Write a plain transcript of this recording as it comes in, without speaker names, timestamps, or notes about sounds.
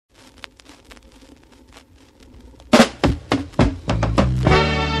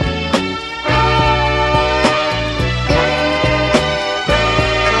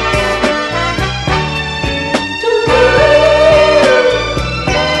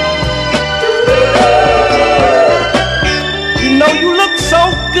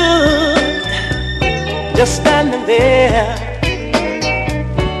good just standing there?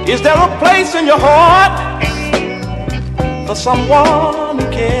 Is there a place in your heart for someone who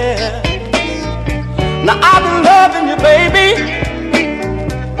cares? Now I've been loving you, baby,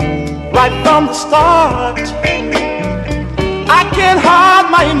 right from the start. I can't hide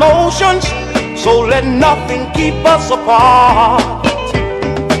my emotions, so let nothing keep us apart.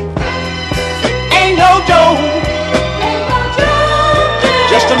 Ain't no joke,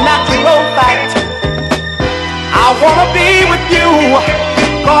 just a natural fact. I wanna be with you,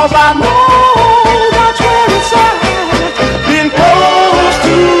 'cause I know that's where it's at. Being close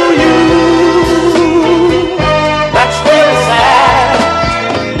to you, that's where it's at.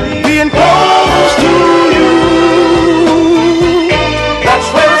 Being close to you, that's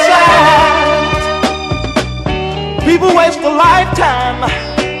where it's at. People waste a lifetime,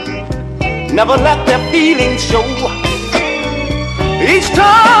 never let their feelings show. Each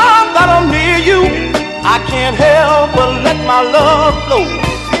time that I'm near you, I can't help but let my love flow.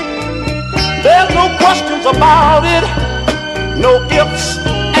 There's no questions about it, no ifs,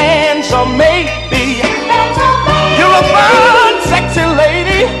 ands, or maybe. You're a fine, sexy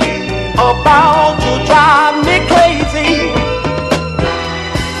lady, about to drive me crazy.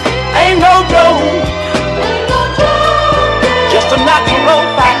 Ain't no joke, just a natural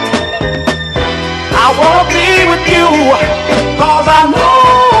fact. I wanna be with you, 'cause I know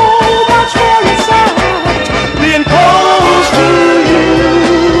that's where it's at. Being close to you,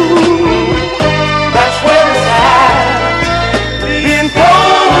 that's where it's at. Being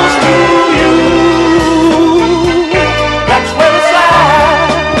close to you, that's where it's at.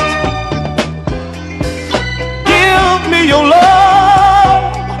 Give me your love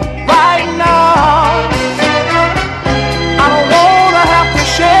right now. I don't wanna have to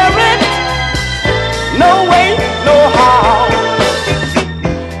share it, no way, no how.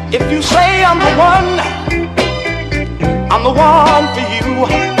 If you say I'm the one, I'm the one for you.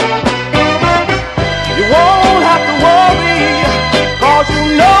 You won't have to worry, 'cause you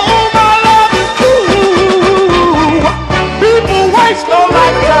know my love is true. People waste no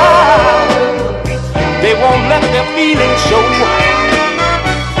lifetime, they won't let their feelings show.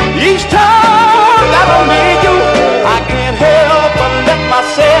 Each time that I'm near you, I can't help but let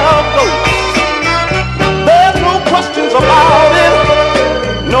myself go. There's no questions about it,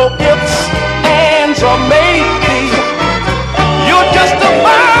 no ifs, ands, or maybe. You're just a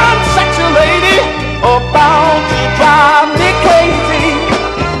fine, sexy lady, about to drive me crazy.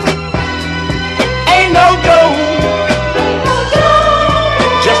 Ain't no joke,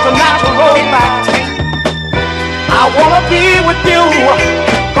 just a natural fact. I wanna be with you,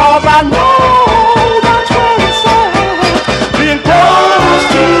 'cause I know